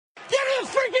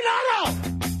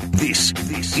aficionado!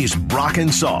 This is Brock and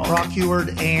Salk. Brock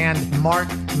Huard and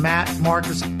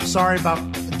Marcus. Sorry about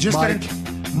just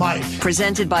Mike.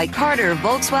 Presented by Carter,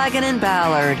 Volkswagen, and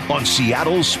Ballard. On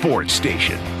Seattle's sports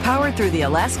station. Powered through the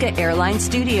Alaska Airlines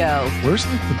Studio. Where's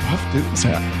the buff dudes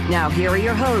at? Now here are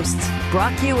your hosts,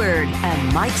 Brock Huard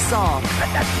and Mike Salk.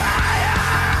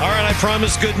 All right, I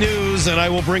promise good news, and I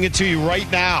will bring it to you right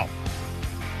now.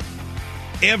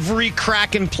 Every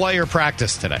Kraken player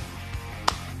practiced today.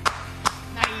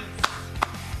 Nice.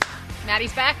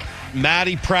 Maddie's back.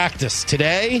 Maddie practiced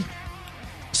today.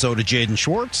 So did Jaden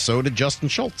Schwartz. So did Justin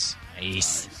Schultz.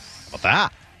 Nice. How about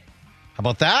that? How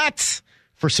about that?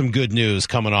 For some good news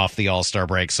coming off the All-Star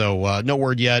break. So no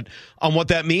word yet on what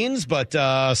that means, but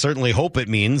certainly hope it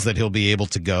means that he'll be able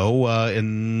to go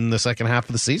in the second half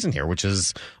of the season here, which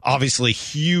is obviously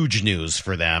huge news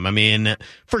for them. I mean,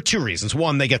 for two reasons.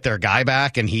 One, they get their guy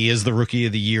back, and he is the Rookie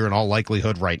of the Year in all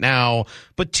likelihood right now.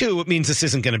 But two, it means this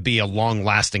isn't going to be a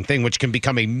long-lasting thing, which can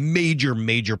become a major,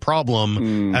 major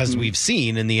problem, as we've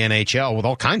seen in the NHL with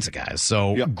all kinds of guys.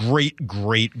 So great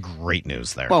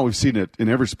news there. Well, we've seen it in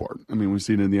every sport. I mean, we've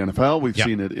seen it in the NFL. We've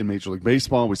seen it in Major League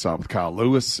Baseball. We saw it with Kyle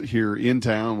Lewis here in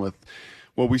town with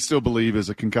what we still believe is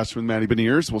a concussion with Matty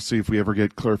Beniers. We'll see if we ever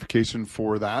get clarification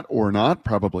for that or not.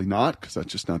 Probably not, because that's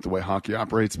just not the way hockey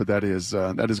operates. But that is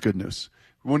good news.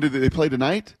 When do they play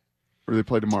tonight, or do they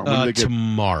play tomorrow? When do they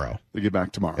tomorrow. They get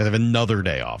back tomorrow. They have another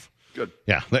day off. Good.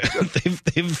 Yeah,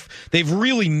 they've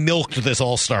really milked this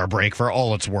All-Star break for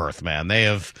all it's worth, man.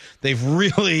 They've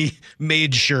really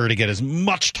made sure to get as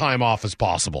much time off as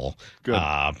possible. Good.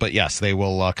 But yes, they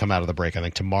will come out of the break, I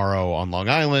think, tomorrow on Long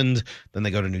Island. Then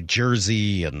they go to New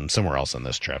Jersey and somewhere else on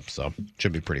this trip. So it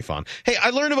should be pretty fun. Hey, I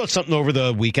learned about something over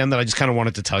the weekend that I just kind of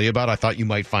wanted to tell you about. I thought you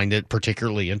might find it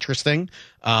particularly interesting.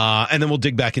 And then we'll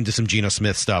dig back into some Geno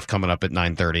Smith stuff coming up at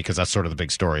 9:30 because that's sort of the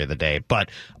big story of the day. But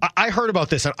I heard about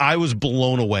this and I was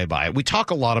blown away by it. We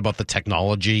talk a lot about the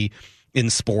technology in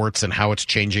sports and how it's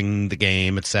changing the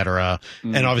game, et cetera.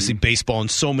 And obviously baseball in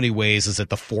so many ways is at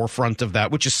the forefront of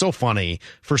that, which is so funny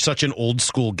for such an old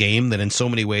school game that in so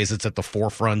many ways it's at the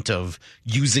forefront of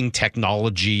using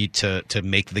technology to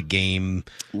make the game.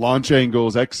 Launch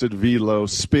angles, exit velo,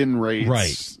 spin rates.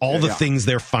 Right. All the things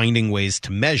they're finding ways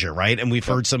to measure, right? And we've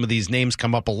heard some of these names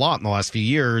come up a lot in the last few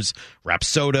years.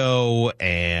 Rapsodo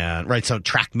and, right, so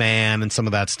TrackMan and some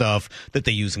of that stuff that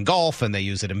they use in golf and they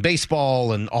use it in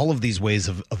baseball and all of these ways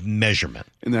of measurement.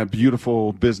 In that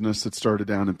beautiful business that started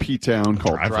down in P-Town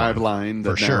called Driveline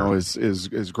that now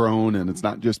is grown, and it's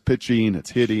not just pitching,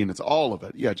 it's hitting, it's all of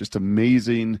it. Yeah, just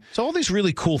amazing. So all these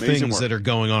really cool things that are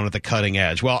going on at the cutting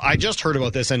edge. Well, I just heard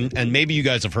about this, and maybe you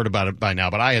guys have heard about it by now,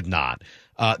 but I had not.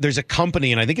 There's a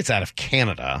company, and I think it's out of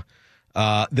Canada,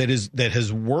 that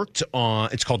has worked on,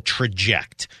 it's called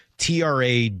Traject,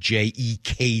 Trajekt.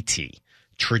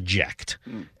 Traject.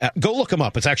 Go look them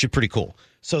up. It's actually pretty cool.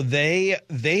 So they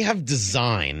have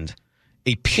designed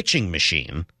a pitching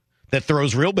machine that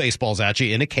throws real baseballs at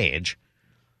you in a cage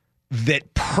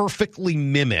that perfectly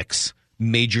mimics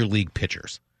major league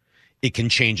pitchers. It can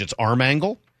change its arm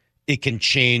angle. It can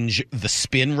change the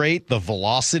spin rate, the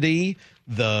velocity,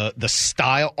 the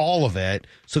style, all of it,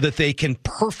 so that they can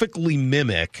perfectly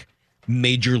mimic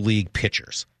major league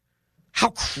pitchers.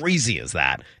 How crazy is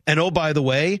that? And oh, by the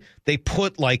way, they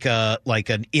put like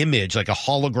an image, like a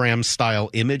hologram style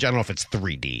image. I don't know if it's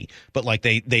 3D, but like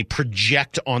they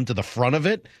project onto the front of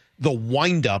it the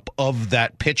windup of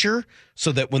that pitcher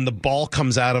so that when the ball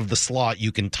comes out of the slot,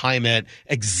 you can time it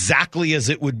exactly as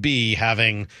it would be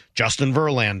having Justin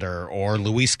Verlander or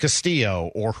Luis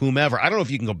Castillo or whomever. I don't know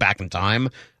if you can go back in time,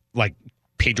 like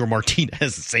Pedro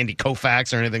Martinez, Sandy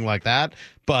Koufax, or anything like that.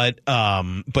 But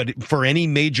for any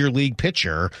major league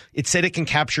pitcher, it said it can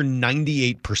capture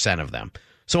 98% of them.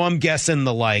 So I'm guessing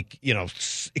extreme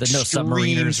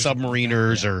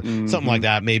submariners or something like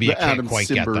that. Maybe it can't quite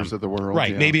get them. Of the world,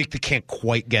 right. Yeah. Maybe it can't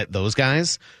quite get those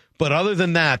guys. But other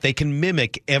than that, they can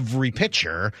mimic every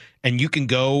pitcher, and you can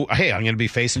go, hey, I'm going to be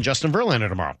facing Justin Verlander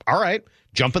tomorrow. All right,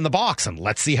 jump in the box, and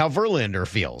let's see how Verlander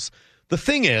feels. The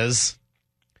thing is,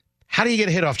 how do you get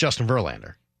a hit off Justin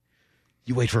Verlander?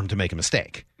 You wait for him to make a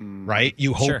mistake, right?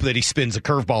 You hope that he spins a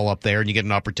curveball up there and you get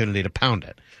an opportunity to pound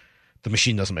it. The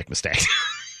machine doesn't make mistakes.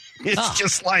 It's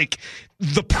just like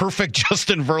the perfect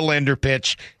Justin Verlander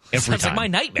pitch every time. Sounds like my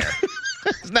nightmare.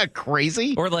 Isn't that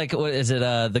crazy? Or like, what is it,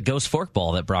 the ghost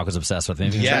forkball that Brock was obsessed with?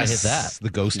 Maybe try to hit that. The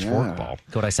ghost forkball.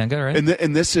 Kodai Senga, right?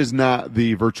 And this is not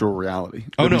the virtual reality.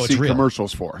 Oh, no, we it's see real.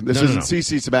 Commercials for. This isn't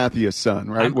CC Sabathia's son,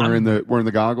 right? We're in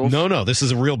the goggles. No, this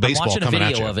is a real baseball coming at you. I'm watching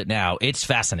a video of it now. It's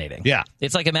fascinating. Yeah.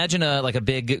 It's like, imagine a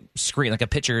big screen, like a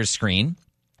pitcher's screen.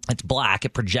 It's black.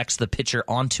 It projects the pitcher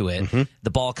onto it. Mm-hmm.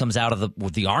 The ball comes out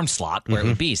of the arm slot where it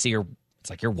would be. So it's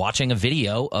like you're watching a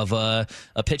video of a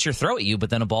pitcher throw at you, but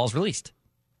then a ball's released.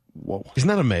 Whoa. Isn't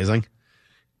that amazing?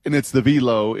 And it's the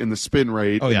velo in the spin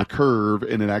rate and yeah. the curve,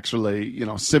 and it actually,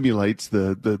 simulates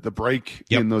the break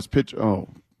in those pitch. Oh,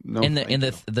 no. And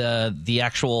the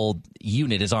actual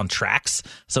unit is on tracks,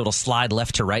 so it'll slide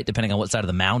left to right depending on what side of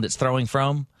the mound it's throwing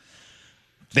from.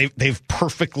 They've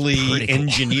perfectly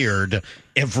engineered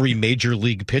every major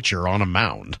league pitcher on a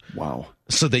mound. Wow.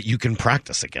 So that you can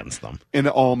practice against them. And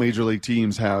all major league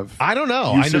teams have I don't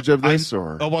know. usage of this?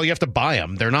 Or? Oh, well, you have to buy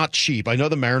them. They're not cheap. I know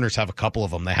the Mariners have a couple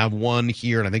of them. They have one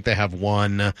here, and I think they have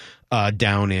one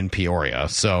down in Peoria.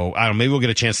 So, I don't know, maybe we'll get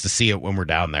a chance to see it when we're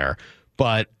down there.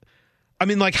 But, I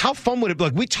mean, like, how fun would it be?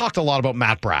 Like, we talked a lot about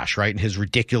Matt Brash, right, and his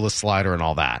ridiculous slider and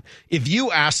all that. If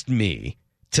you asked me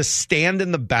to stand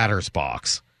in the batter's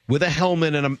box with a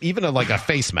helmet and even a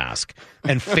face mask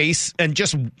and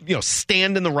just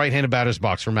stand in the right-handed batter's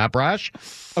box for Matt Brash,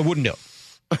 I wouldn't do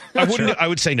it. I wouldn't. Sure. I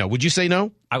would say no. Would you say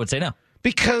no? I would say no.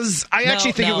 Because I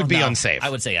actually think it would be unsafe. I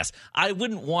would say yes. I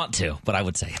wouldn't want to, but I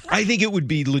would say yes. I think it would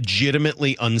be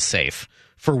legitimately unsafe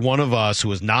for one of us who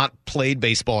has not played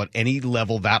baseball at any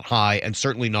level that high, and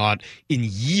certainly not in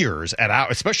years,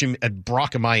 especially at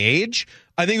Brock and my age.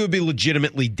 I think it would be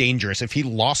legitimately dangerous if he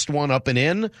lost one up and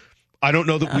in. I don't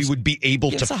know that we would be able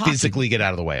to physically get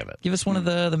out of the way of it. Give us one of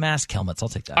the mask helmets. I'll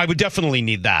take that. I would definitely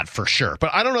need that for sure.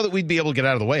 But I don't know that we'd be able to get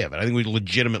out of the way of it. I think we'd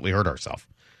legitimately hurt ourselves.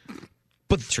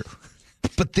 But true.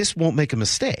 But this won't make a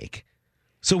mistake.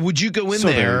 So would you go in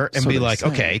there and be like,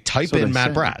 okay, type in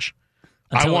Matt Brash.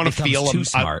 I want to feel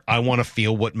I want to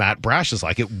feel what Matt Brash is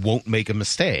like. It won't make a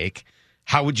mistake.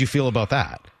 How would you feel about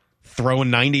that?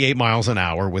 Throwing 98 miles an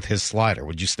hour with his slider.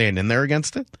 Would you stand in there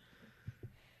against it?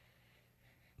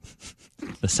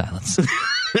 The silence.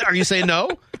 Are you saying no?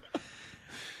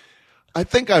 I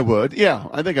think I would. Yeah,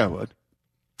 I think I would.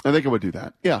 I think I would do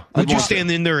that. Yeah. Would you stand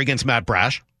in there against Matt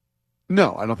Brash?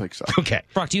 No, I don't think so. Okay.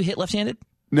 Brock, do you hit left-handed?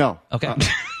 No. Okay.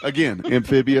 Again,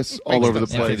 amphibious all over the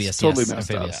place. Amphibious, totally yes,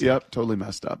 messed amphibious. up. Yep, totally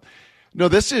messed up. No,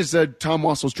 this is Tom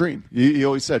Wassel's dream. He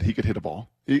always said he could hit a ball.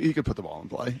 He could put the ball in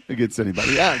play against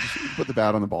anybody. Yeah, just put the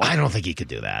bat on the ball. I don't think he could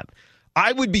do that.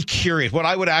 I would be curious. What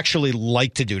I would actually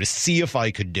like to do to see if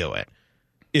I could do it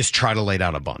is try to lay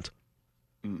down a bunt.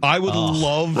 I would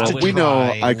love to we try. know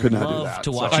I could not do that.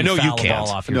 To watch I know you foul a can't.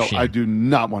 ball off your No, shin. I do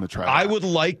not want to try that. I would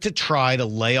like to try to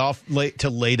lay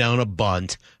down a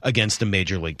bunt against a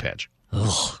major league pitch.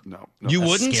 No. You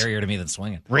That's wouldn't? scarier to me than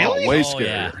swinging. Really? Oh, way Oh, scarier.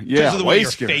 yeah. Yeah, Because of the way way you're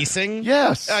scarier. facing?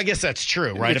 Yes. I guess that's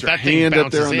true, right? Get If your that thing hand up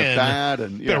bounces there on the in, bat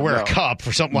and better wear a cup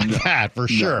or something like that for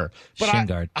sure. But Shin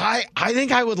guard. I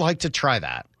think I would like to try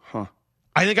that. Huh.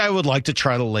 I think I would like to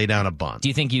try to lay down a bunt. Do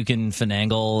you think you can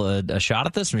finagle a shot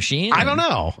at this machine? I don't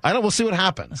know. We'll see what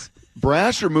happens.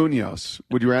 Brash or Munoz?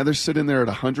 Would you rather sit in there at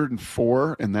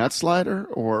 104 in that slider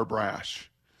or Brash?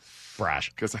 Brash.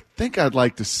 Because I think I'd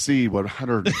like to see what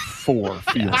 104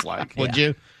 feels like. Would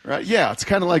you? Right? Yeah, it's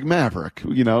kind of like Maverick,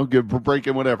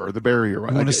 breaking whatever, the barrier.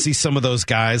 I want to see some of those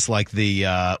guys like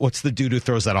the, what's the dude who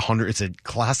throws that 100? It's a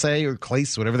Class A or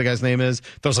Clace, whatever the guy's name is.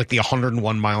 Throws like the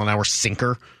 101 mile an hour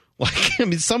sinker. Like, I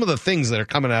mean, some of the things that are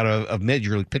coming out of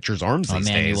major league pitchers' arms these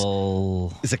days.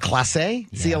 Is it Class A?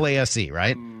 Yeah. CLASE,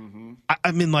 right?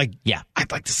 I mean, like, yeah,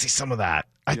 I'd like to see some of that.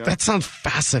 That sounds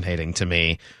fascinating to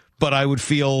me. But I would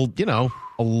feel,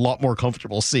 a lot more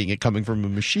comfortable seeing it coming from a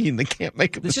machine that can't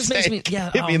make a mistake. This just makes me,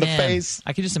 hit me in the face.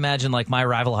 I could just imagine, like, my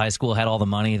rival high school had all the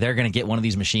money. They're going to get one of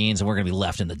these machines, and we're going to be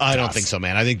left in the dust. I don't think so,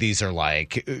 man. I think these are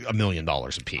like $1 million a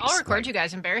piece. I'll record you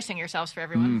guys embarrassing yourselves for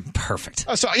everyone. Perfect.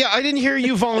 So, yeah, I didn't hear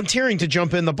you volunteering to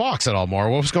jump in the box at all,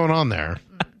 Maura. What was going on there?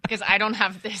 Because I don't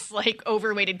have this,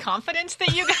 overweighted confidence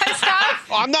that you guys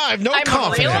have. I have no I'm a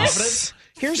confidence. realist.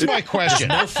 Here's my question.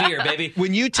 No fear, baby.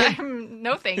 When you take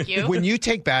No, thank you. when you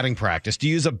take batting practice, do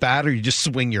you use a bat or you just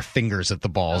swing your fingers at the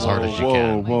ball as hard as you Whoa,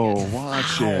 can? whoa,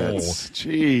 watch it.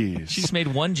 Jeez. She just made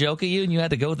one joke at you, and you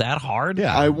had to go that hard?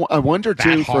 Yeah. I wonder, That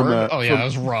too, hard? from It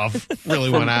was rough.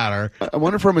 Really went at her. I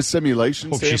wonder from a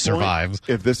simulation Hope she standpoint survives.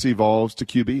 if this evolves to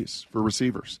QBs for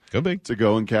receivers. Could be. To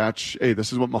go and catch, hey,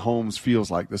 this is what Mahomes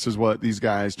feels like. This is what these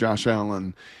guys, Josh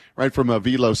Allen, right from a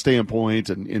velo standpoint,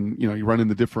 and you run in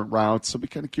the different routes. So I'll be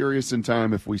kind of curious in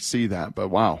time if we see that. But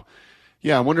wow.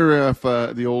 Yeah, I wonder if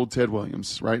the old Ted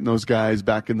Williams, right, and those guys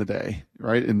back in the day,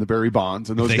 right, in the Barry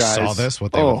Bonds, and those If they guys saw this,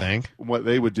 what they would think. what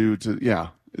they would do to,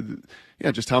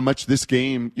 just how much this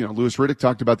game, Louis Riddick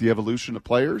talked about the evolution of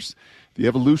players, the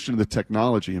evolution of the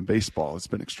technology in baseball has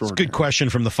been extraordinary. Good question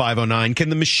from the 509. Can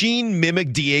the machine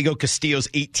mimic Diego Castillo's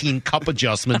 18 cup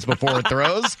adjustments before it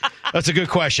throws? That's a good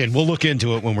question. We'll look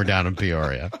into it when we're down in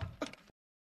Peoria.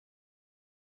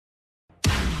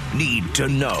 need to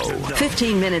know.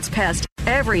 15 minutes past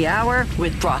every hour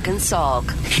with Brock and Salk.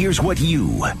 Here's what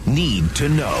you need to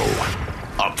know.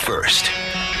 Up first.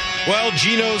 Well,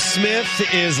 Geno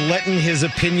Smith is letting his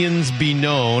opinions be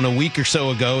known. A week or so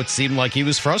ago, it seemed like he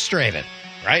was frustrated,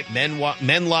 right? Men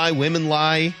lie, women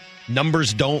lie,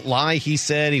 numbers don't lie, he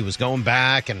said. He was going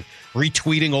back and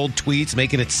retweeting old tweets,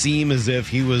 making it seem as if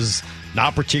he was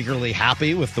not particularly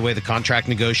happy with the way the contract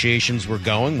negotiations were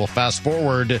going. Well, fast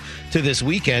forward to this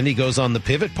weekend, he goes on the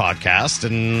Pivot podcast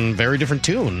and very different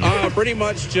tune. Pretty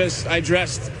much just I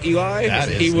dressed Eli. That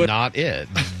is not it.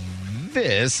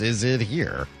 This is it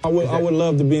here. I would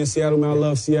love to be in Seattle, man. I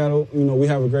love Seattle. You know, we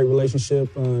have a great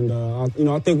relationship, and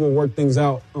I think we'll work things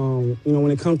out.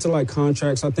 When it comes to like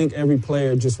contracts, I think every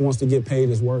player just wants to get paid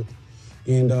his worth.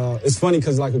 And it's funny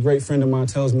because like a great friend of mine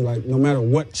tells me, like, no matter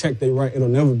what check they write, it'll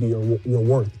never be your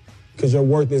worth, because your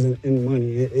worth isn't in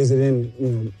money, it isn't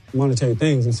in monetary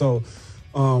things. And so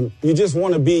you just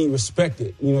want to be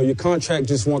respected. You know, your contract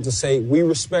just wants to say, we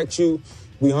respect you,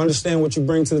 we understand what you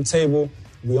bring to the table.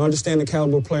 We understand the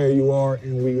caliber player you are,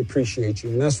 and we appreciate you.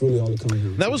 And that's really all it comes down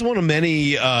to. That was one of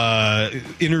many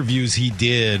interviews he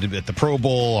did at the Pro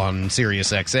Bowl on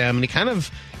Sirius XM, and he kind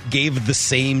of gave the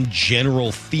same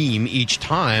general theme each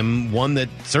time, one that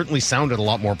certainly sounded a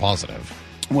lot more positive.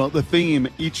 Well, the theme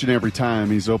each and every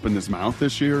time he's opened his mouth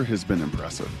this year has been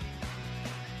impressive.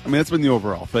 I mean, that's been the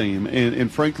overall theme.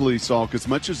 And frankly, Salk, as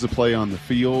much as the play on the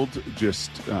field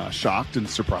just shocked and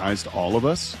surprised all of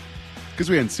us, because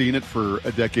we hadn't seen it for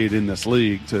a decade in this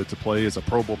league, to play as a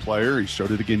Pro Bowl player. He showed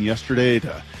it again yesterday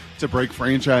to break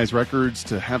franchise records,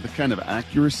 to have the kind of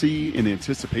accuracy and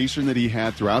anticipation that he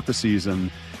had throughout the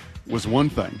season was one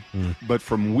thing. But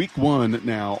from week one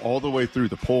now all the way through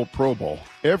the Pro Bowl,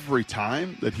 every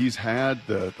time that he's had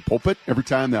the pulpit, every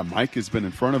time that mic has been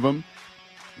in front of him,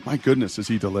 my goodness, has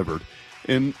he delivered.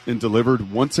 And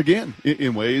delivered once again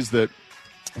in ways that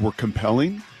were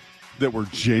compelling, that were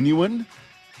genuine,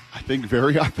 I think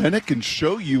very authentic, and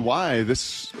show you why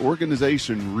this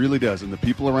organization really does, and the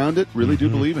people around it really do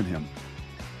believe in him.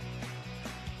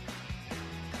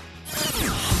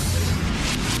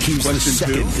 Here's the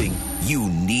second thing you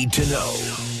need to know.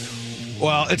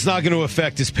 Well, it's not going to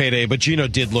affect his payday, but Geno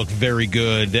did look very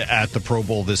good at the Pro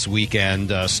Bowl this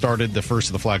weekend. Started the first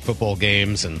of the flag football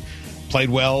games and played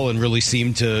well and really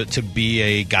seemed to be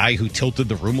a guy who tilted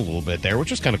the room a little bit there, which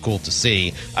was kind of cool to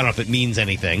see. I don't know if it means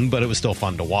anything, but it was still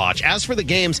fun to watch. As for the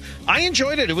games, I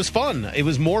enjoyed it. It was fun. It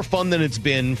was more fun than it's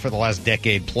been for the last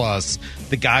decade plus.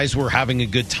 The guys were having a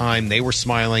good time. They were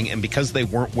smiling, and because they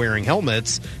weren't wearing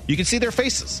helmets, you could see their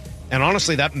faces. And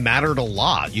honestly, that mattered a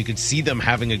lot. You could see them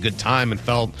having a good time and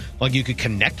felt like you could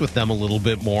connect with them a little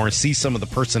bit more and see some of the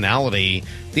personality.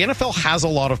 The NFL has a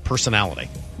lot of personality,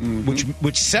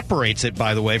 which separates it,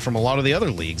 by the way, from a lot of the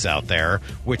other leagues out there,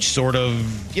 which sort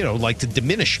of, like to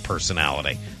diminish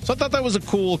personality. So I thought that was a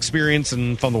cool experience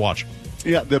and fun to watch.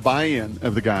 Yeah, the buy-in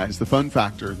of the guys, the fun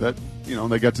factor that,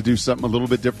 they got to do something a little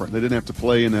bit different. They didn't have to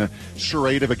play in a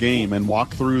charade of a game and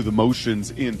walk through the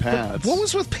motions in pads. But what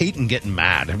was with Peyton getting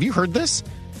mad? Have you heard this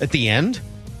at the end?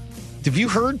 Have you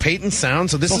heard Peyton's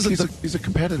sound? So this he's a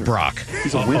competitor. Brock.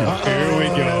 He's a winner. Here we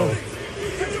go.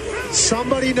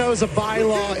 Somebody knows a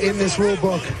bylaw in this rule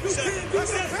book. He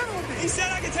said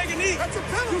I can take a knee. That's a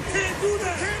penalty. You can't do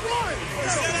that. Can't run. He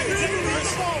said I can take a knee.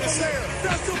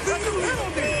 That's a penalty.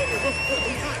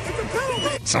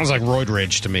 Sounds like roid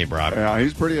rage to me, Brock. Yeah,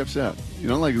 he's pretty upset. You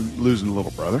don't like losing a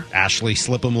little brother. Ashley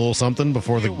slip him a little something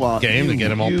before the game to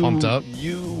get him all pumped up.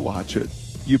 You watch it.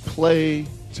 You play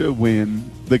to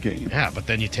win the game. Yeah, but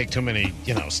then you take too many,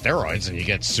 steroids and you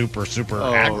get super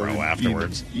aggro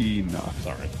afterwards. Enough.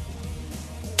 Sorry.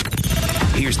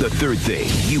 Here's the third thing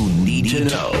you need to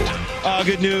know.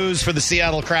 Good news for the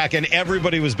Seattle Kraken.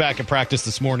 Everybody was back at practice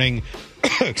this morning.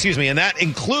 Excuse me, and that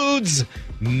includes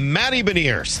Matty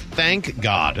Beniers. Thank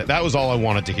God. That was all I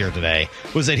wanted to hear today,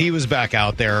 was that he was back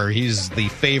out there. He's the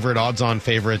odds-on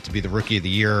favorite to be the Rookie of the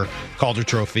Year, Calder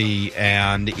Trophy,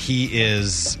 and he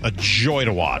is a joy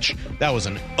to watch. That was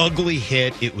an ugly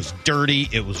hit. It was dirty.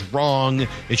 It was wrong.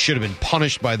 It should have been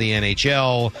punished by the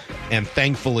NHL, and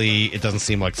thankfully, it doesn't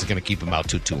seem like it's going to keep him out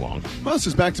too long. Well, this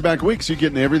is back-to-back weeks. You're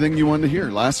getting everything you wanted to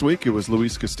hear. Last week, it was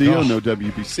Luis Castillo, no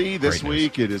WBC. This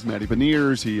week, it is Matty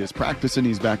Beniers. He is practicing.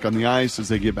 He's back on the ice as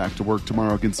they get back to work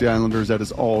tomorrow against the Islanders. That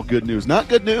is all good news. Not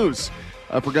good news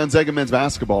for Gonzaga men's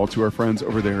basketball, to our friends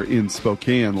over there in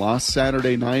Spokane. Lost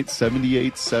Saturday night,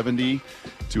 78-70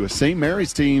 to a St.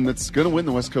 Mary's team that's going to win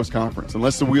the West Coast Conference,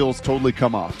 unless the wheels totally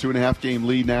come off. 2.5-game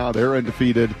lead now. They're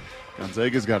undefeated.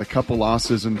 Gonzaga's got a couple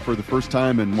losses, and for the first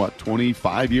time in,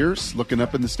 25 years, looking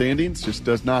up in the standings, just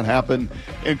does not happen.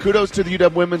 And kudos to the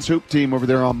UW women's hoop team over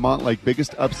there on Montlake.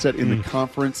 Biggest upset in the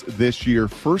conference this year.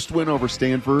 First win over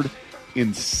Stanford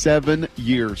in 7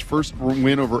 years. First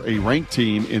win over a ranked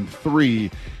team in 3.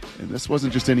 And this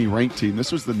wasn't just any ranked team.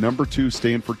 This was the number 2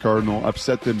 Stanford Cardinal.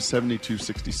 Upset them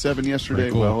 72-67 yesterday.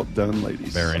 Cool. Well done,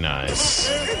 ladies. Very nice.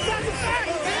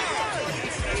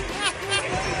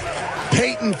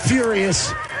 Peyton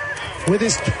furious with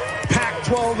his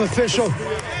Pac-12 official.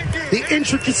 The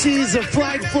intricacies of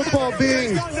flag football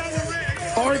being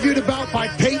argued about by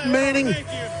Peyton Manning.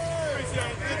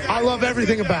 I love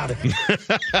everything about it.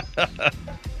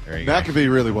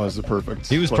 McAfee really was the perfect.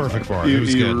 He was perfect for it. He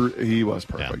was good. He was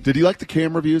perfect. Yeah. Did you like the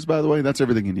camera views, by the way? That's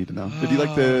everything you need to know. Did you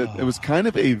like it was kind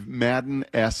of a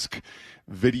Madden-esque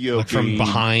video Like from game.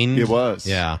 behind? It was.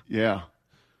 Yeah. Yeah.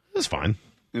 It was fine.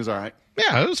 It was all right.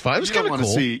 Yeah, it was fine. It was kind of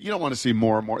cool. You don't want to see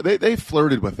more and more. They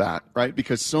flirted with that, right?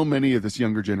 Because so many of this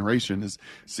younger generation is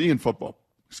seeing football,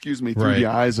 through the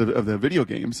eyes of the video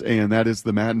games, and that is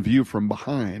the Madden view from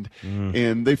behind.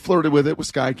 And they flirted with it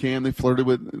with Skycam. They flirted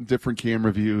with different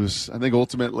camera views. I think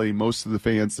ultimately most of the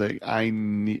fans say,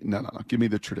 no, give me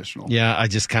the traditional. Yeah, I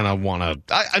just kind of want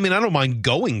to. I mean, I don't mind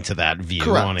going to that view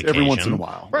Correct. on occasion. Every once in a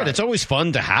while. Right. It's always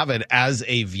fun to have it as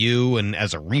a view and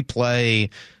as a replay.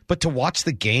 But to watch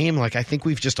the game, I think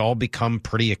we've just all become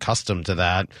pretty accustomed to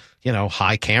that,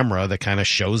 high camera that kind of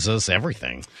shows us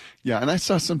everything. Yeah, and I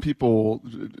saw some people,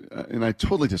 and I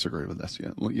totally disagree with this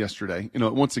yesterday.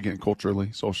 Once again,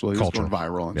 culturally, socially, it's going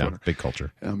viral on Twitter. Big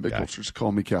culture. Big culture. Just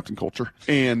call me Captain Culture.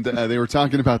 And they were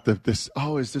talking about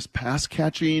is this pass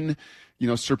catching,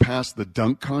 surpassed the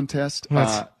dunk contest?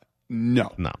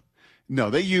 No. No,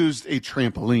 they used a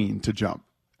trampoline to jump.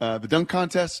 The dunk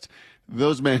contest,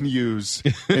 those men use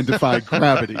and defy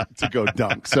gravity to go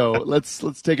dunk. So let's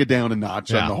take it down a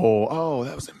notch on the whole. Oh,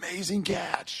 that was an amazing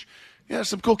catch. Yeah,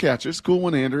 some cool catches, cool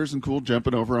one-handers, and cool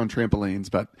jumping over on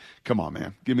trampolines. But come on,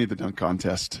 man, give me the dunk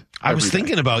contest. I was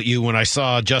thinking about you when I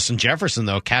saw Justin Jefferson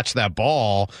though catch that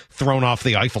ball thrown off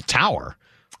the Eiffel Tower.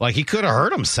 He could have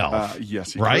hurt himself.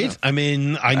 Yes, he right. could have. I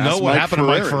mean, I know what happened to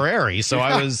Mike Ferrari, so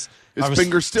yeah. His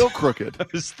finger's still crooked. I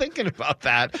was thinking about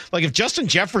that. If Justin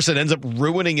Jefferson ends up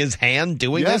ruining his hand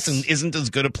doing this and isn't as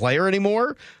good a player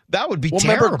anymore, that would be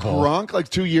terrible. Remember Gronk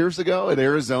 2 years ago at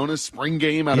Arizona's spring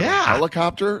game out of a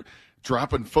helicopter?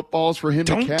 Dropping footballs for him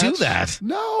to catch? Don't do that.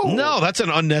 No, that's an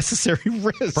unnecessary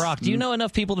risk. Brock, do you know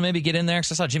enough people to maybe get in there?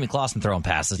 Because I saw Jimmy Clausen throwing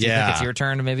passes. Do you think it's your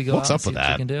turn to maybe go What's out up and with see that?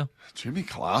 what you can do? Jimmy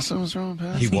Clausen was throwing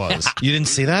passes? He was. You didn't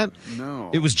see that? No.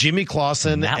 It was Jimmy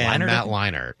Clausen Matt and Leinart? Matt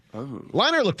Leinart. Oh.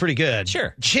 Leinart looked pretty good.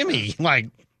 Sure. Jimmy,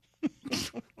 I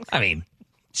mean,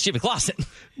 it's Jimmy Clausen.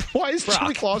 Why is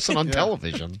Jimmy Clausen on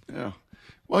television? Yeah.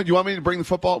 Well, you want me to bring the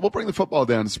football? We'll bring the football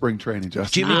down to spring training,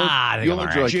 Justin.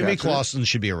 Jimmy Jimmy Clausen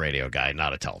should be a radio guy,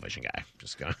 not a television guy.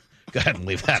 Just gonna go ahead and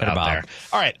leave that out there.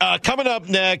 All right, coming up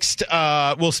next,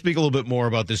 we'll speak a little bit more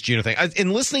about this Geno thing.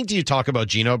 In listening to you talk about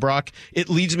Geno, Brock, it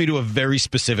leads me to a very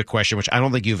specific question, which I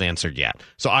don't think you've answered yet.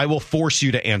 So I will force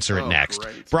you to answer it next.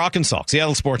 Great. Brock and Salk,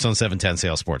 Seattle Sports on 710,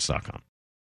 seattlesports.com.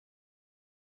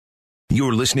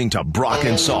 You're listening to Brock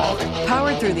and Salk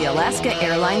Powered through the Alaska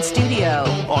Airlines Studio.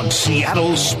 on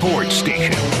Seattle Sports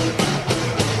Station.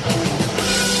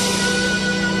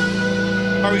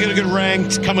 Are we going to get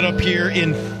ranked coming up here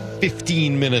in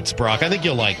 15 minutes, Brock? I think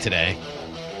you'll like today.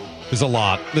 There's a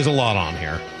lot on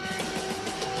here.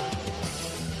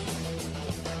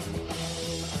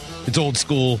 It's old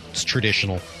school. It's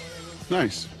traditional.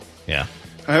 Nice. Yeah.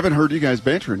 I haven't heard you guys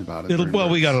bantering about it.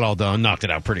 We got it all done. Knocked it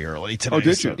out pretty early today. Oh,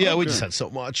 did you? Yeah, we Okay. just had so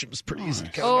much. It was pretty easy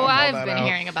to I've been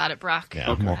hearing about it, Brock.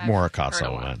 Yeah, more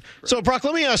Akatsu on that. So, Brock,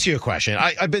 let me ask you a question.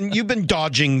 You've been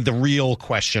dodging the real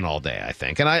question all day, I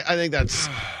think, and I think that's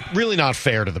really not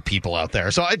fair to the people out there.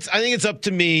 So, I think it's up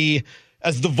to me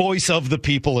as the voice of the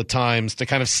people at times to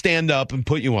kind of stand up and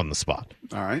put you on the spot.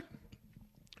 All right.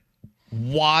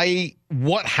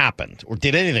 What happened, or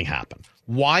did anything happen?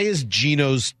 Why is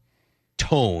Geno's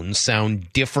tone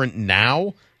sound different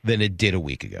now than it did a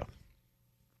week ago?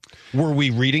 Were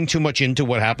we reading too much into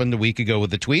what happened a week ago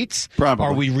with the tweets? Probably.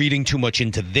 Are we reading too much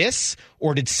into this?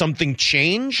 Or did something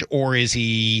change? Or is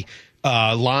he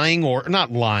lying, or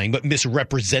not lying, but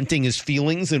misrepresenting his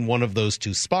feelings in one of those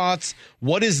two spots?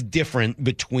 What is different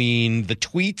between the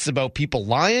tweets about people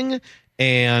lying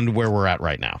and where we're at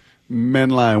right now? Men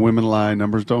lie, women lie,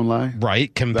 numbers don't lie.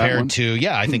 Right, compared to,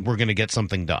 I think we're going to get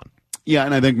something done. Yeah,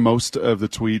 and I think most of the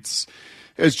tweets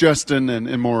as Justin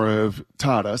and Maura have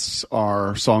taught us,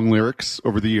 are song lyrics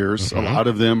over the years. A lot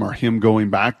of them are him going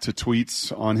back to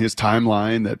tweets on his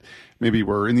timeline that maybe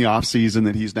were in the off season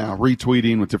that he's now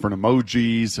retweeting with different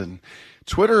emojis. And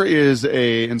Twitter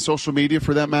and social media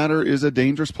for that matter, is a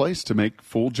dangerous place to make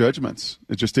full judgments.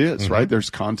 It just is, right? There's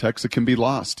context that can be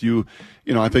lost.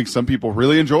 I think some people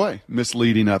really enjoy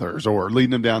misleading others or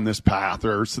leading them down this path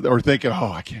or thinking,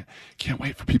 oh, I can't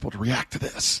wait for people to react to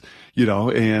this,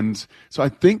 and so I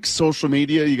think social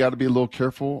media, you got to be a little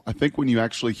careful. I think when you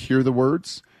actually hear the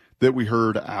words that we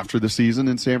heard after the season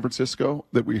in San Francisco,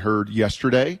 that we heard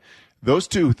yesterday, those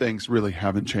two things really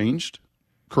haven't changed,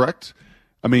 correct?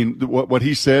 I mean, what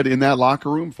he said in that locker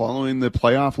room following the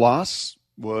playoff loss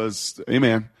was, "Hey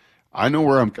man, I know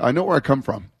where I come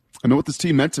from. I know what this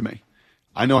team meant to me.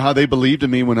 I know how they believed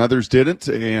in me when others didn't,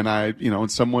 and I, in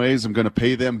some ways, I'm going to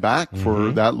pay them back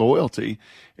for that loyalty."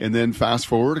 And then fast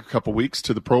forward a couple weeks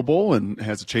to the Pro Bowl, and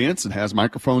has a chance and has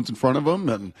microphones in front of him,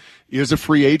 and is a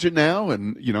free agent now,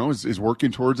 and is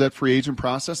working towards that free agent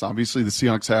process. Obviously, the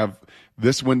Seahawks have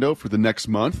this window for the next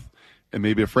month and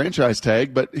maybe a franchise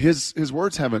tag, but his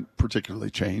words haven't particularly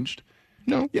changed.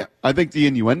 No. Yeah. I think the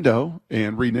innuendo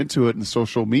and reading into it in the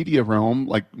social media realm,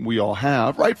 like we all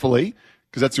have, rightfully,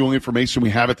 because that's the only information we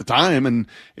have at the time,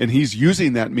 and he's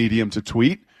using that medium to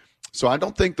tweet. So I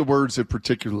don't think the words have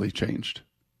particularly changed.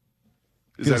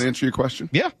 Does that answer your question?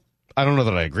 Yeah. I don't know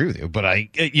that I agree with you, but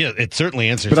it certainly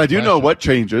answers. But I do know what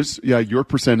changes. Yeah, your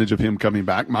percentage of him coming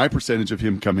back, my percentage of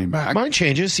him coming back. Mine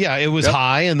changes. Yeah, it was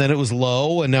high, and then it was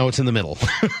low, and now it's in the middle,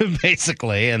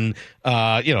 basically. And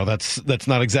that's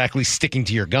not exactly sticking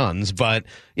to your guns, but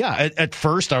yeah, at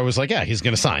first I was like, yeah, he's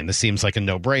going to sign. This seems like a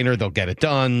no-brainer. They'll get it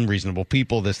done. Reasonable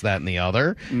people, this, that, and the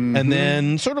other. And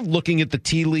then sort of looking at the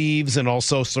tea leaves and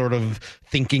also sort of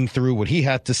thinking through what he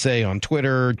had to say on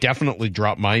Twitter, definitely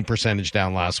dropped my percentage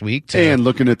down last week. And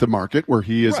looking at the market where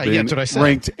he has been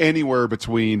ranked anywhere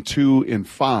between 2 and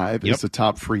 5 as the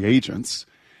top free agents.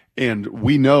 And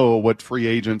we know what free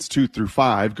agents 2 through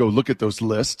 5, go look at those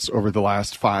lists over the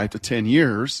last 5 to 10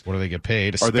 years. What do they get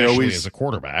paid, especially as a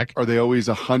quarterback? Are they always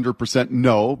 100%?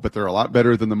 No, but they're a lot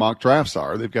better than the mock drafts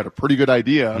are. They've got a pretty good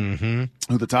idea who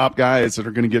the top guys that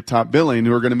are going to get top billing,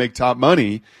 who are going to make top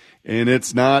money. And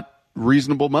it's not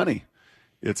reasonable money.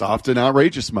 It's often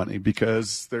outrageous money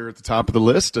because they're at the top of the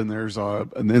list, and there is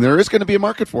going to be a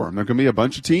market for him. There are going to be a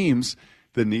bunch of teams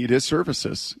that need his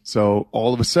services. So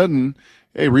all of a sudden,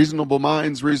 hey, reasonable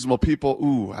minds, reasonable people.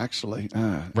 Ooh, actually,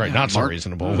 not so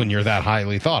reasonable when you're that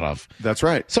highly thought of. That's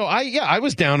right. So I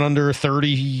was down under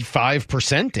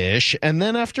 35% ish, and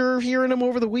then after hearing him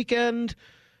over the weekend,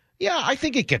 yeah, I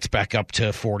think it gets back up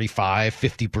to 45,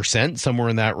 50%, somewhere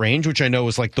in that range, which I know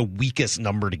is like the weakest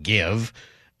number to give.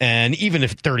 And even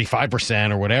if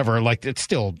 35% or whatever, like it's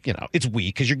still, it's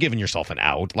weak because you're giving yourself an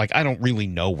out. Like, I don't really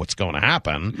know what's going to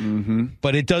happen,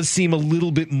 but it does seem a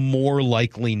little bit more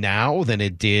likely now than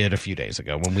it did a few days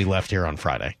ago when we left here on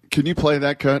Friday. Can you play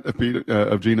that cut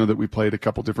of Gino that we played a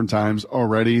couple different times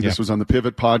already? This was on the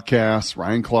Pivot podcast,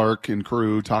 Ryan Clark and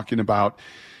crew talking about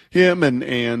him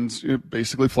and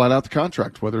basically flat out the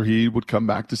contract, whether he would come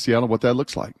back to Seattle, what that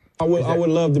looks like. I would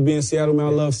love to be in Seattle, man. I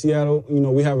love Seattle.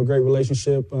 We have a great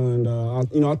relationship, and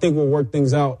I think we'll work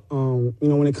things out.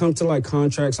 When it comes to like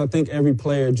contracts, I think every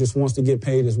player just wants to get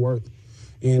paid his worth.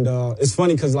 And it's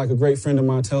funny because like a great friend of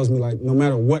mine tells me, like, no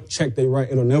matter what check they write,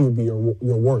 it'll never be your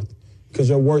worth, because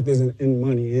your worth isn't in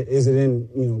money. It isn't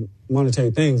in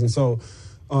monetary things. And so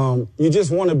you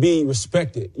just want to be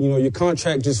respected. Your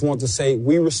contract just wants to say,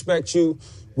 we respect you.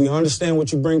 We understand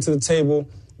what you bring to the table.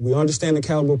 We understand the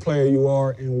caliber player you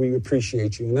are, and we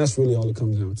appreciate you. And that's really all it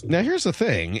comes down to. Now, here's the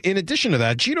thing. In addition to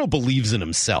that, Gino believes in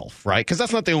himself, right? Because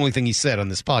that's not the only thing he said on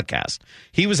this podcast.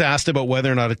 He was asked about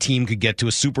whether or not a team could get to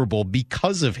a Super Bowl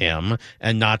because of him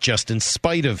and not just in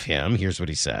spite of him. Here's what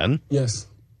he said. Yes,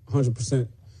 100%.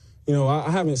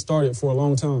 I haven't started for a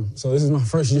long time. So this is my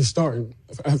first year starting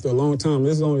after a long time.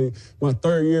 This is only my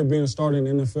third year being a starter in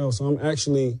the NFL. So I'm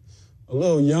actually a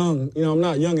little young. I'm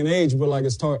not young in age, but like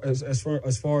as far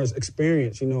as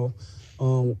experience, I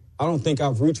don't think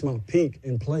I've reached my peak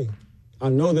in play. I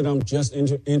know that I'm just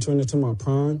entering into my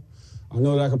prime. I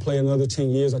know that I can play another 10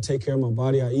 years. I take care of my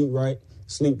body. I eat right,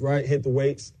 sleep right, hit the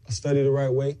weights. I study the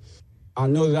right way. I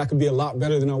know that I could be a lot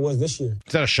better than I was this year.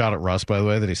 Is that a shot at Russ, by the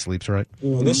way, that he sleeps right?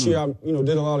 This year I,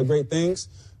 did a lot of great things,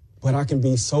 but I can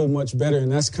be so much better.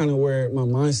 And that's kind of where my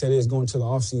mindset is going to the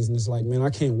offseason. It's like, man, I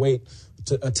can't wait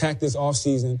to attack this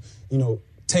offseason,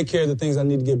 take care of the things I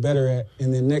need to get better at.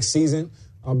 And then next season,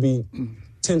 I'll be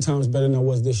 10 times better than I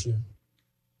was this year.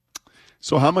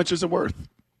 So how much is it worth?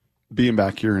 being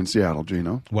back here in Seattle,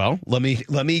 Gino? Well, let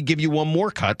me give you one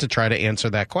more cut to try to answer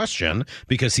that question,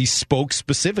 because he spoke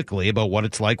specifically about what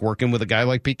it's like working with a guy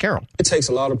like Pete Carroll. It takes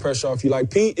a lot of pressure off you.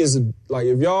 Like, Pete is, like,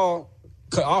 if y'all,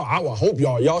 I would hope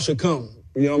y'all should come.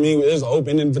 You know what I mean? There's an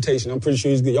open invitation. I'm pretty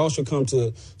sure he's good. Y'all should come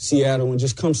to Seattle and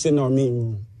just come sit in our meeting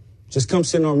room. Just come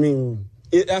sit in our meeting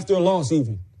room. After a loss,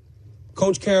 even.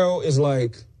 Coach Carroll is,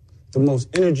 like, the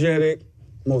most energetic,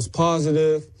 most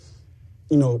positive,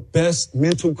 best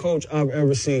mental coach I've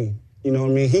ever seen. You know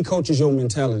what I mean? He coaches your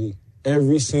mentality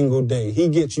every single day. He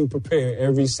gets you prepared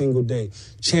every single day.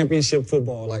 Championship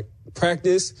football, like,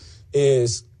 practice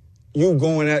is you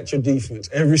going at your defense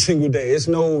every single day. It's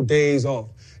no days off.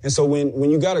 And so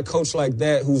when you got a coach like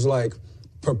that who's, like,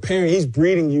 preparing, he's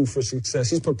breeding you for success.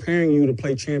 He's preparing you to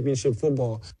play championship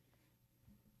football.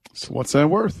 So what's that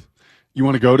worth? You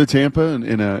want to go to Tampa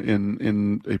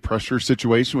in a pressure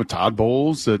situation with Todd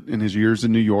Bowles that in his years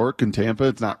in New York and Tampa,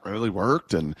 it's not really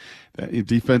worked. And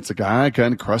defensive guy,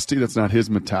 kind of crusty. That's not his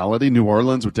mentality. New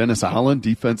Orleans with Dennis Allen,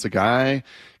 defensive guy,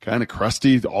 kind of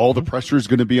crusty. All the pressure is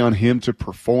going to be on him to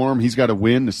perform. He's got to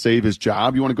win to save his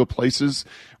job. You want to go places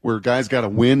where guys got to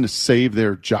win to save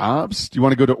their jobs? Do you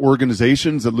want to go to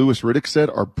organizations that Louis Riddick said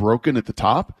are broken at the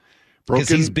top? Because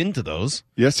he's been to those.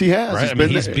 Yes, he has. Right?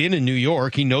 He's been in New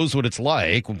York. He knows what it's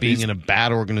like being in a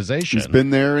bad organization. He's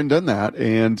been there and done that.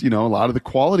 And, a lot of the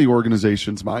quality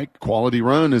organizations, Mike, quality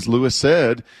run, as Louis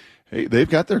said, hey, they've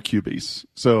got their QBs.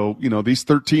 So, these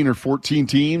 13 or 14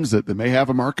 teams that may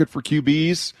have a market for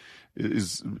QBs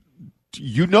is,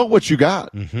 what you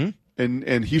got. Mm-hmm.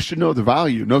 And he should know the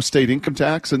value. No state income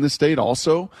tax in this state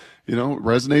also,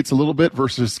 resonates a little bit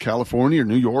versus California or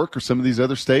New York or some of these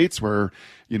other states where,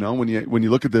 when you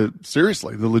look at the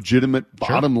legitimate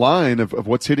bottom line of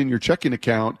what's hitting your checking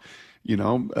account,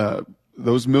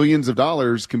 those millions of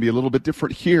dollars can be a little bit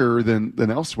different here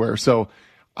than elsewhere. So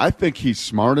I think he's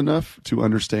smart enough to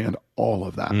understand all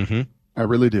of that. Mm-hmm. I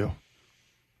really do.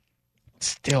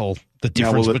 Still, the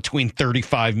difference between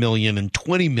 $35 million and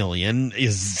 $20 million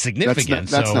is significant.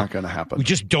 That's not going to happen. We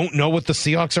just don't know what the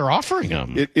Seahawks are offering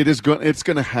them. It's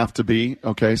going to have to be.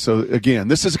 Okay, so again,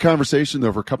 this is a conversation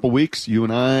over a couple weeks. You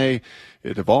and I,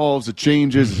 it evolves, it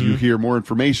changes. Mm-hmm. You hear more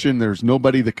information. There's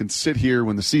nobody that can sit here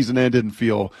when the season ended and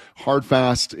feel hard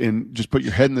fast and just put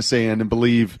your head in the sand and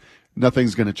believe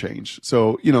nothing's going to change.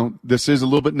 So, this is a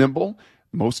little bit nimble.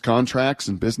 Most contracts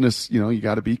and business, you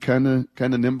got to be kind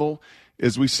of nimble.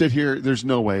 As we sit here, there's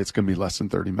no way it's going to be less than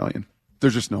 $30 million.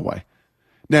 There's just no way.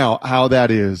 Now, how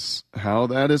that is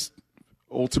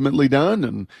ultimately done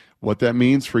and what that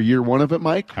means for year one of it,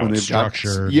 Mike, how it's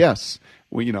structured. Yes.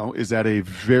 Well, is that a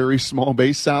very small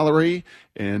base salary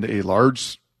and a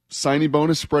large signing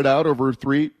bonus spread out over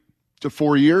 3 to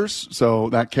 4 years? So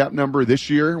that cap number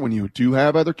this year, when you do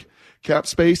have other cap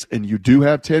space and you do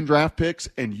have 10 draft picks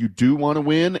and you do want to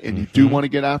win and you do want to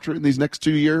get after it in these next 2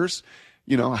 years,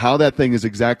 how that thing is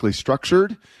exactly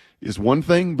structured is one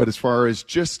thing, but as far as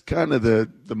just kind of the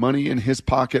money in his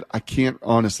pocket, I can't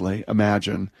honestly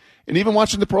imagine. And even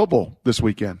watching the Pro Bowl this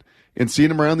weekend and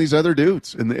seeing him around these other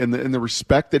dudes and the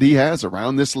respect that he has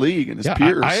around this league and his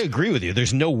peers. I agree with you.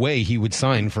 There's no way he would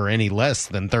sign for any less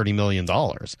than $30 million.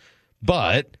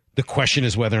 But the question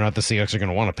is whether or not the Seahawks are going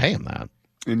to want to pay him that.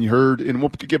 And you heard, and we'll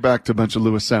get back to a bunch of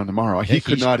Louis sound tomorrow. He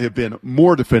could not have been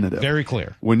more definitive. Very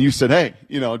clear. When you said, hey,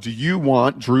 do you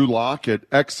want Drew Lock at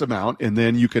X amount, and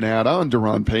then you can add on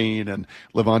Daron Payne and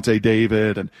Levante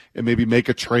David and maybe make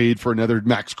a trade for another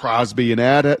Max Crosby and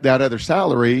add that other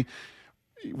salary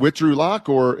with Drew Lock,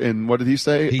 and what did he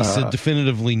say? He said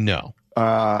definitively no.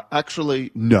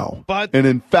 Actually, no. And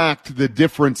in fact, the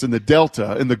difference in the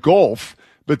delta, in the gulf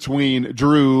between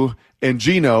Drew and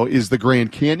Gino is the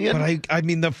Grand Canyon. But I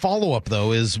mean, the follow-up,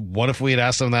 though, is what if we had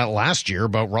asked him that last year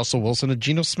about Russell Wilson and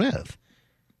Geno Smith?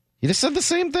 He'd have said the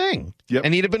same thing. Yep.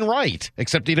 And he'd have been right,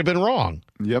 except he'd have been wrong.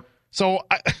 Yep. So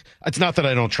it's not that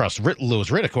I don't trust Louis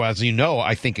Riddick, who, as you know,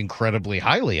 I think incredibly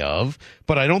highly of,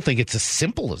 but I don't think it's as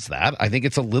simple as that. I think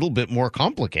it's a little bit more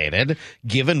complicated,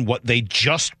 given what they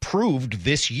just proved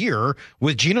this year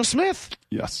with Geno Smith.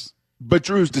 Yes. But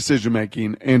Drew's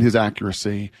decision-making and his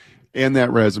accuracy and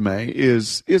that resume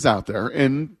is out there,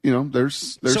 and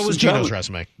there's so was Geno's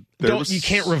resume. You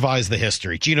can't revise the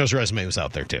history. Geno's resume was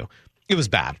out there too. It was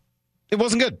bad. It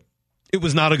wasn't good. It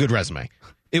was not a good resume.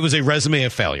 It was a resume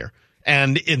of failure.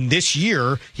 And in this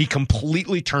year, he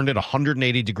completely turned it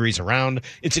 180 degrees around.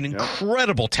 It's an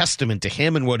incredible testament to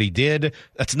him and what he did.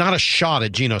 That's not a shot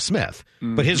at Geno Smith,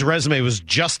 but his resume was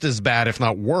just as bad, if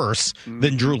not worse,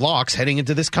 than Drew Lock's heading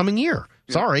into this coming year.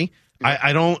 Yeah. Sorry.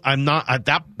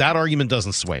 That argument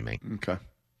doesn't sway me. Okay.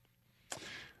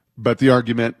 But the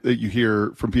argument that you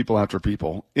hear from people after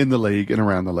people in the league and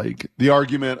around the league, the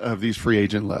argument of these free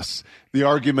agent lists, the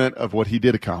argument of what he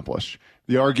did accomplish,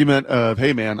 the argument of,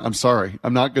 hey, man, I'm sorry,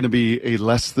 I'm not going to be a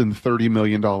less than $30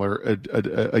 million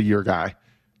a year guy.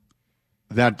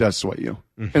 That does sway you.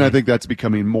 Mm-hmm. And I think that's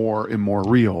becoming more and more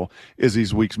real as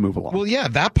these weeks move along. Well, yeah,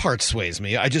 that part sways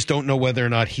me. I just don't know whether or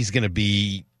not he's going to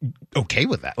be okay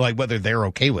with that, like whether they're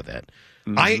okay with it.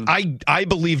 Mm-hmm. I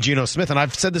believe Geno Smith, and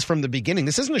I've said this from the beginning.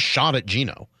 This isn't a shot at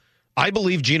Geno. I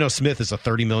believe Geno Smith is a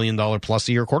 $30 million plus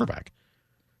a year quarterback.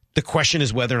 The question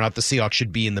is whether or not the Seahawks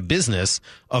should be in the business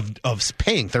of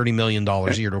paying $30 million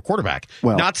a year to a quarterback.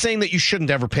 Well, not saying that you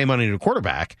shouldn't ever pay money to a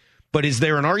quarterback, but is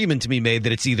there an argument to be made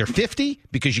that it's either 50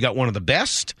 because you got one of the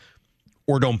best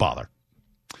or don't bother?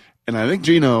 And I think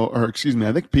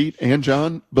I think Pete and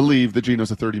John believe that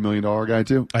Geno's a $30 million guy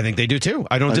too. I think they do too.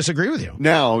 I don't disagree with you.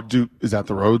 Now, is that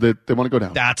the road that they want to go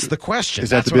down? That's the question.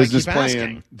 Is that the business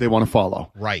plan they want to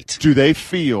follow? Right. Do they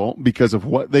feel, because of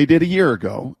what they did a year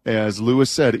ago, as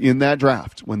Lewis said in that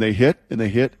draft, when they hit and they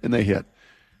hit and they hit,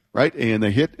 right? And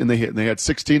they hit and they hit, and they had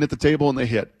 16 at the table and they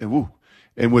hit, and woo.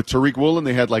 And with Tariq Woolen,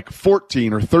 they had like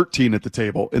 14 or 13 at the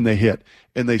table and they hit,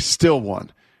 and they still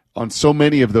won on so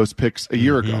many of those picks a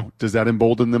year ago. Does that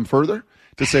embolden them further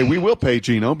to say, we will pay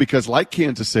Geno because, like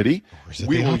Kansas City,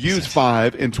 we will use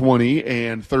 5 and 20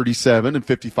 and 37 and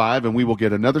 55, and we will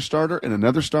get another starter and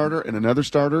another starter and another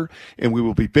starter, and we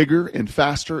will be bigger and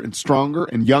faster and stronger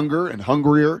and younger and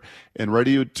hungrier and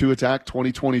ready to attack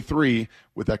 2023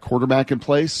 with that quarterback in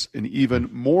place and even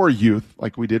more youth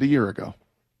like we did a year ago.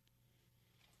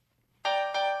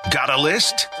 Got a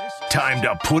list? Time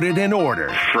to put it in order.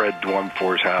 Fred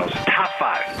Dwumfor's house.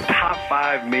 Top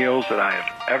five meals that I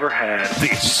have ever had.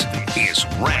 This is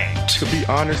Ranked. To be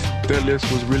honest, that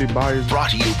list was really biased. Brought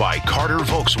to you by Carter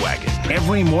Volkswagen.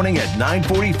 Every morning at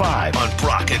 9:45 on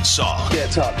Brock and Saul. Yeah,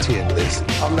 top 10 list.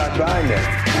 I'm not buying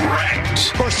that. Ranked.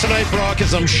 Of course, tonight, Brock,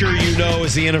 as I'm sure you know,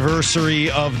 is the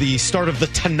anniversary of the start of The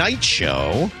Tonight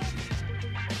Show.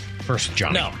 First,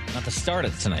 Johnny. No, not the start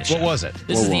of the Tonight Show. What was it?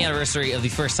 This is the anniversary of the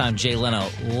first time Jay Leno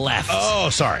left.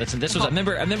 Oh, sorry. This was. I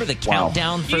remember the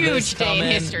countdown for this huge day coming. in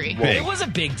history. It was a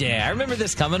big day. I remember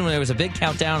this coming when there was a big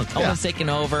countdown. Coleman's taking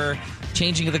over,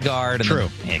 changing of the guard. And True.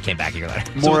 Then, it came back a year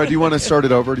later. Maura, do you want to start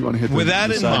it over? Do you want to hit with the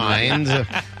that in side?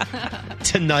 mind?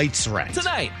 Tonight's ranked.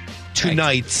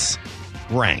 Tonight's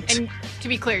ranked. And to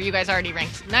be clear, you guys already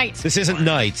ranked nights. This isn't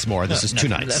nights, more. This is two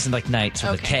nights. That's like nights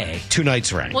with a K. Two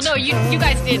nights ranked. Well, no, you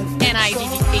guys did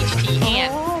NIDHT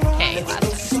and K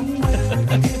last time.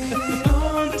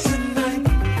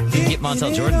 You can get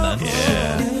Montel Jordan then.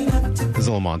 Yeah. There's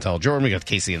a little Montel Jordan. We got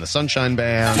Casey and the Sunshine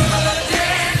Band.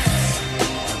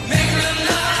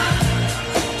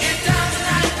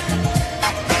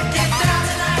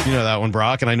 You know that one,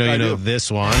 Brock, and I know you know this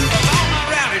one.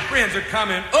 Friends are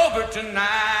coming over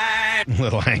tonight.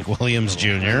 Little Hank Williams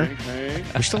Jr.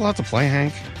 We still allowed to play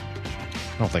Hank?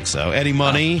 I don't think so. Eddie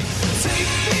Money.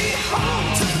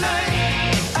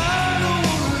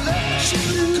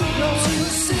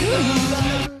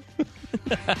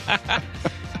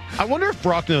 I wonder if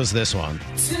Brock knows this one.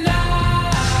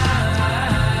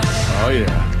 Oh,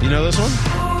 yeah. You know this one?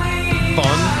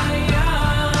 Fun.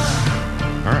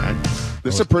 All right.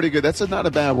 This is a pretty good. That's not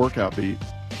a bad workout beat.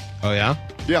 Oh, yeah?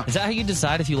 Yeah. Is that how you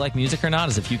decide if you like music or not?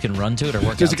 Is if you can run to it or work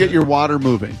out Just to get it? your water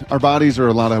moving. Our bodies are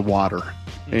a lot of water.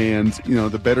 And,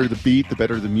 the better the beat, the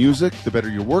better the music, the better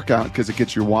your workout because it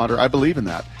gets your water. I believe in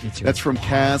that. That's from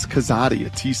Kaz Kazadi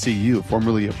at TCU,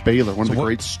 formerly of Baylor, one of the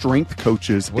great strength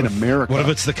coaches in America. What if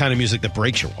it's the kind of music that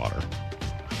breaks your water?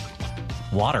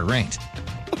 Water ranked.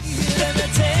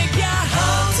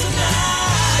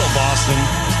 Oh,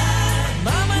 Boston.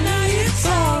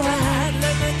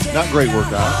 Not great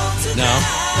workout. No.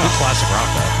 Good classic rock,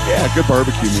 though. Yeah, good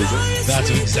barbecue music. That's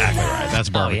exactly right. That's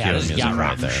barbecue there's music yacht right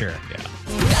rock for there. sure. Yeah.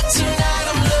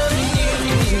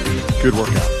 Good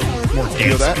workout. More You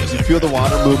feel that? music. You feel the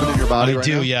water moving in your body I right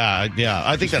do, now? yeah.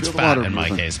 I think that's feel the fat water in my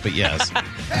moving. case, but yes.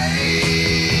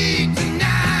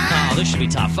 Oh, this should be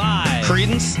top 5.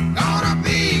 Creedence?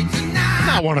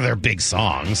 Not one of their big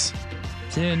songs.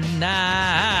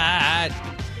 Tonight.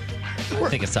 I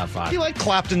think it's top 5. You like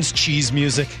Clapton's cheese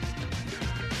music?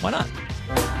 Why not?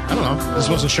 I don't know. I just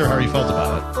wasn't sure how you felt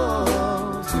about it.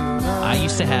 I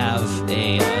used to have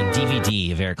a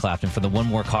DVD of Eric Clapton for the One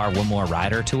More Car, One More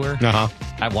Rider tour. Uh-huh.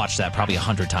 I watched that probably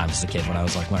 100 times as a kid when I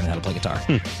was learning how to play guitar.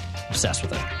 Obsessed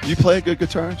with it. You play a good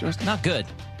guitar, Justin? Not good,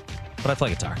 but I play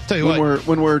guitar. Tell you what.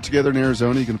 When we're together in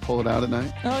Arizona, you can pull it out at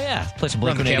night? Oh, yeah. Play some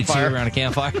Around the Blink-182 campfire. around a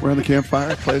campfire. We're on the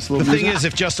campfire, play us a little The thing music. is,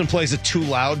 if Justin plays it too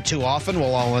loud too often,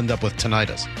 we'll all end up with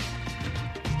tinnitus.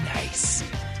 Nice.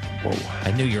 Whoa.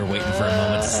 I knew you were waiting for a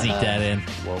moment to sneak that in.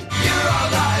 Whoa. You're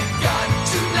all I've got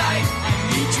tonight. I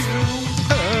need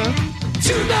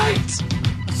you tonight.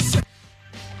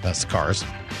 That's the Cars.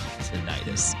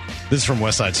 Tinnitus. This is from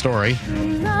West Side Story.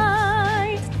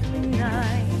 Tonight,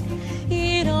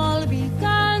 it all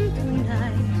began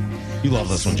tonight. You love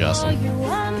this one, Justin.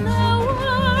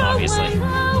 Obviously.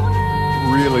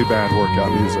 Really bad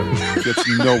workout music. Gets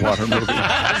no water moving.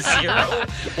 Zero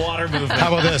water movement. How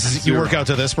about this? You work out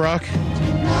to this, Brock?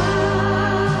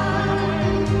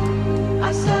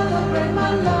 I celebrate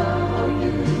my love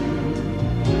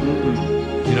for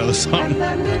you. You know the song?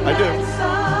 I do.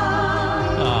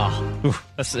 Oh,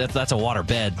 that's a water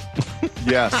bed.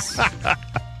 Yes.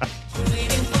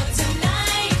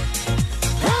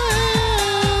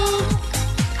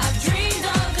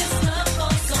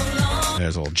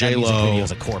 There's a little That music video J-Lo.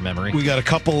 is a core memory. We got a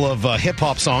couple of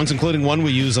hip-hop songs, including one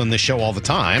we use on this show all the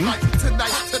time.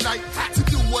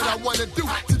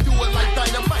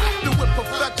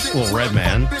 Little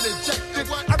Redman.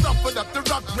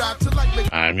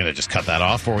 I'm going to just cut that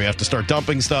off before we have to start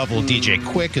dumping stuff. A little DJ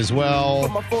Quick as well.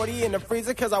 Put my 40 in the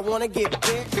freezer because I want to get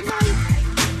big.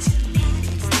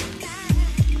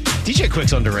 DJ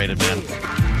Quick's underrated, man.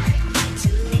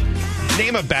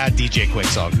 Name a bad DJ Quick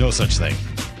song. No such thing.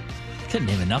 Couldn't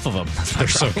name enough of them. They're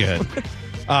so good.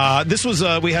 This was,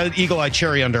 we had Eagle Eye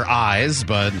Cherry under Eyes,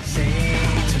 but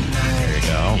there you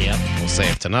go. Yep. We'll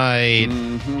Save Tonight.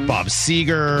 Bob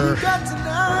Seger.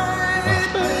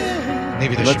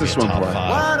 Maybe this Let should be this a one top play.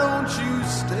 5. Don't you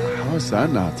stay? How is that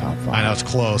not top 5? I know, it's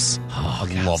close. I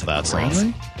love that song.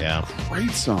 Really? Yeah.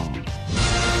 Great song.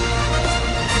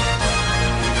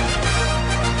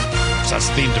 So that's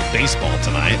themed to baseball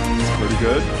tonight. It's pretty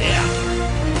good. Yeah.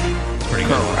 It's pretty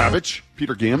good. Carl Ravitch,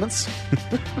 Peter Gammons.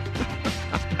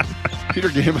 Peter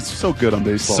Gammons was so good on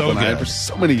baseball So tonight good. for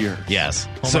so many years. Yes.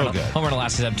 Home So run, good. Home run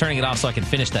Alaska. I'm turning it off so I can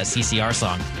finish that CCR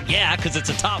song. Yeah, because it's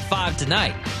a top 5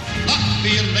 tonight.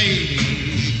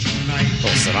 Little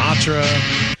Sinatra.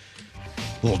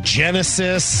 Little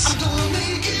Genesis.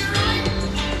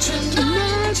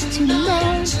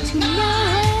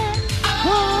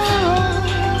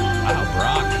 Wow,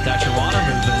 Brock, got your water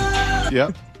moving.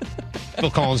 Yep. Phil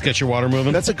Collins, Get Your Water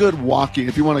Moving. That's a good walking,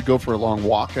 if you want to go for a long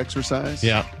walk exercise.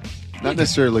 Yeah. Not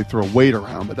necessarily throw weight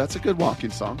around, but that's a good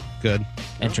walking song. Good.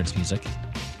 Entrance music.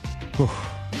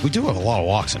 We do have a lot of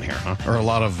walks in here, huh? Or a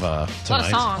lot of tonight's. A lot of A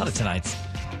songs. lot of tonight's.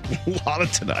 A lot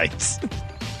of tonight's. A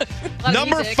lot of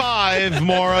Number music. 5,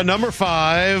 Maura. Number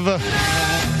 5. Little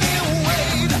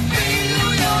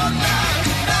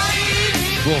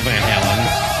Van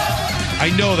Halen. I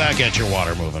know that gets your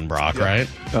water moving, Brock, right?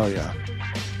 Oh, yeah.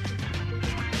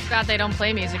 God, they don't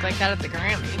play music like that at the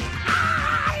Grammys.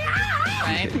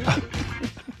 Right?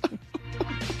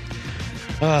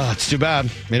 It's too bad.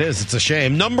 It is. It's a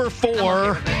shame. Number 4.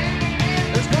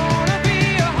 There's gonna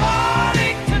be a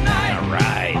heartache tonight. All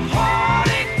right. A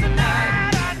heartache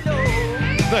tonight. I know.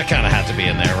 That kind of had to be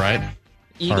in there, right?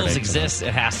 Eagles Heartache exist.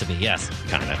 It has to be, yes.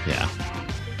 Kind of, yeah.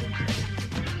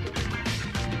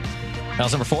 That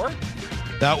was number 4?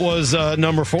 That was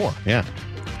number 4, yeah.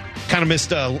 Kind of missed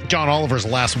John Oliver's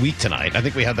last week tonight. I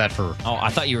think we had that for... Oh, I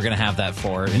thought you were going to have that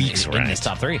for Weeks, in right. this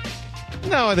top 3.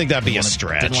 No, I think that'd be a Didn't wanna-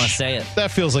 stretch. didn't wanna say it. That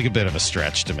feels like a bit of a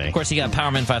stretch to me. Of course, you got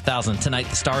Powerman 5000. Tonight,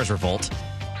 the Stars Revolt.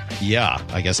 Yeah,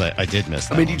 I guess I did miss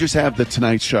that I mean, one. you just have the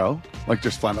Tonight Show. Like,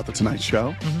 just flat out the Tonight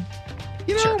Show.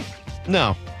 You know,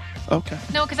 no. Okay.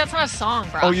 No, because that's not a song,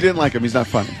 bro. Oh, you didn't like him. He's not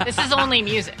funny. This is only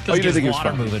music. Oh, you didn't think he was water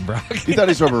funny. moving, Brock. You thought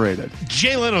he's overrated.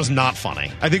 Jay Leno's not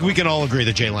funny. I think we can all agree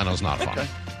that Jay Leno's not funny.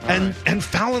 And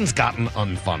Fallon's gotten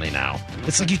unfunny now.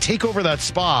 It's like you take over that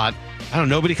spot. I don't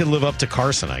know, nobody could live up to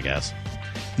Carson, I guess.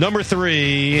 Number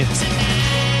 3.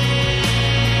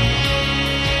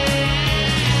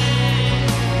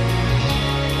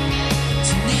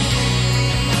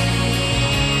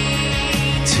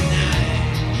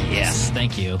 Yes,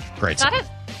 thank you. Great Is that song. it?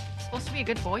 Supposed to be a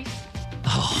good voice?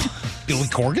 Billy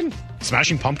Corgan?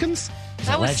 Smashing Pumpkins?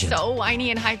 That was legend. so whiny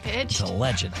and high pitched. It's a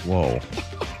legend. Whoa.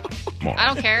 I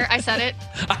don't care. I said it.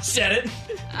 I said it.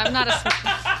 I'm not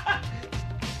a.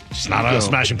 She's not a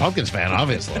Smashing Pumpkins fan,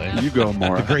 obviously. You go,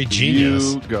 Maura. A great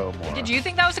genius. You go, Maura. Did you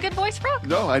think that was a good voice, bro?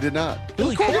 No, I did not.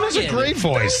 Billy Corgan has a great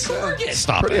voice.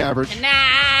 Stop Pretty it. average. Nah.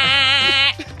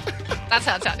 That's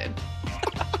how it sounded.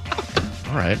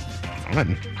 All right.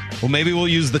 Fine. Well, maybe we'll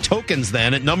use the tokens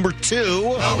then at number 2. In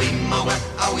the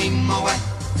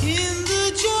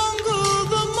jungle,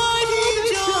 the mighty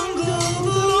jungle,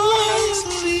 the lion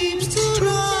sleeps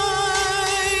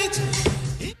tonight.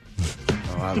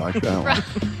 Oh, I like that one.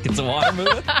 It's a water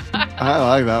moving. I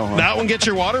like that one. That one gets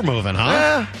your water moving,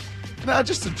 huh? Nah,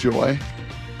 just a joy.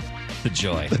 The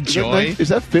joy. The joy. Is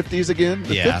that 50s again?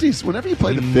 The 50s. Whenever you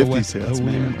play the 50s hits,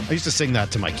 man. I used to sing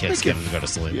that to my kids, get them to go to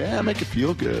sleep. Yeah, make it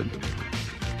feel good.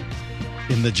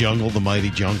 In the jungle, the mighty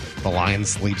jungle, the lion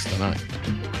sleeps tonight.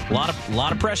 A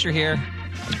lot of pressure here.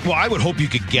 Well, I would hope you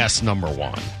could guess number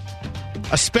one.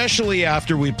 Especially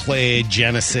after we played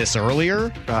Genesis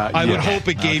earlier. I would hope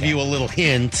it gave you a little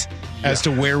hint as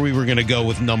to where we were going to go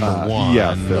with number one.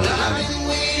 Yeah, Phil.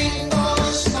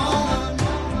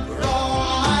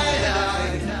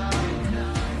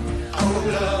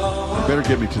 Better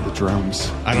get me to the drums.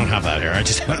 I don't have that here.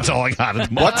 That's all I got.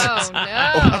 What? Oh,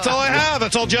 no. That's all I have.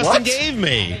 That's all Justin gave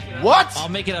me. What? I'll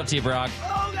make it up to you, Brock.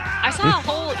 I saw a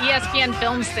whole ESPN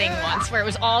Films thing once where it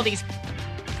was all these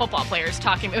football players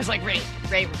talking. It was like Ray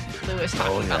Lewis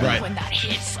talking about like, when that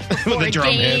hits, like before the a drum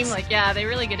game. hits. Like, yeah, they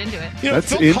really get into it. You know,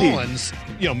 That's Phil indie. Collins,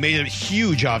 made it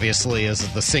huge, obviously,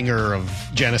 as the singer of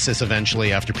Genesis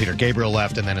eventually after Peter Gabriel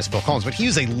left, and then as Phil Collins. But he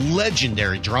was a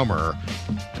legendary drummer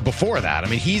before that. I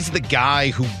mean, he's the guy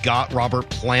who got Robert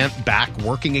Plant back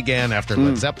working again after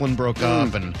Led Zeppelin broke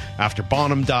up and after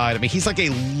Bonham died. I mean, he's like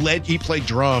he played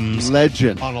drums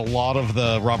Legend on a lot of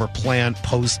the Robert Plant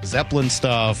post-Zeppelin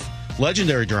stuff.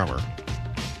 Legendary drummer.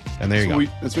 And there you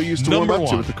go. That's what you used to Number warm up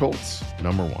to one. with the Colts.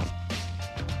 Number one.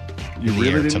 You In the really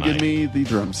air didn't tonight. give me the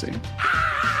drum scene.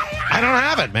 I don't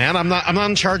have it, man. I'm not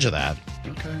in charge of that.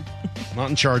 Okay. I'm not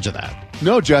in charge of that.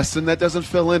 No, Justin, that doesn't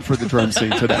fill in for the drum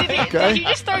scene today. Okay. Did he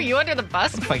just throw you under the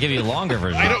bus? If I give you a longer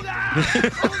version. All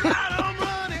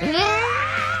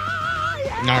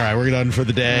right, we're done for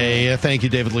the day. Thank you,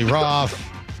 David Lee Roth,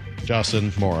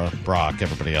 Justin, Maura, Brock,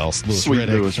 everybody else. Louis Sweet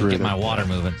Riddick. Louis Riddick. Get my water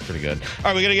moving. Pretty good. All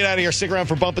right, we got to get out of here. Stick around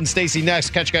for Bump and Stacy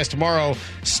next. Catch you guys tomorrow,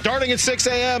 starting at 6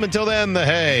 a.m. Until then, the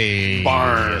hay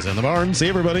Barn is in the barn. See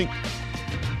everybody.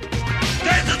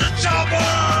 Get to the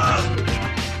chopper!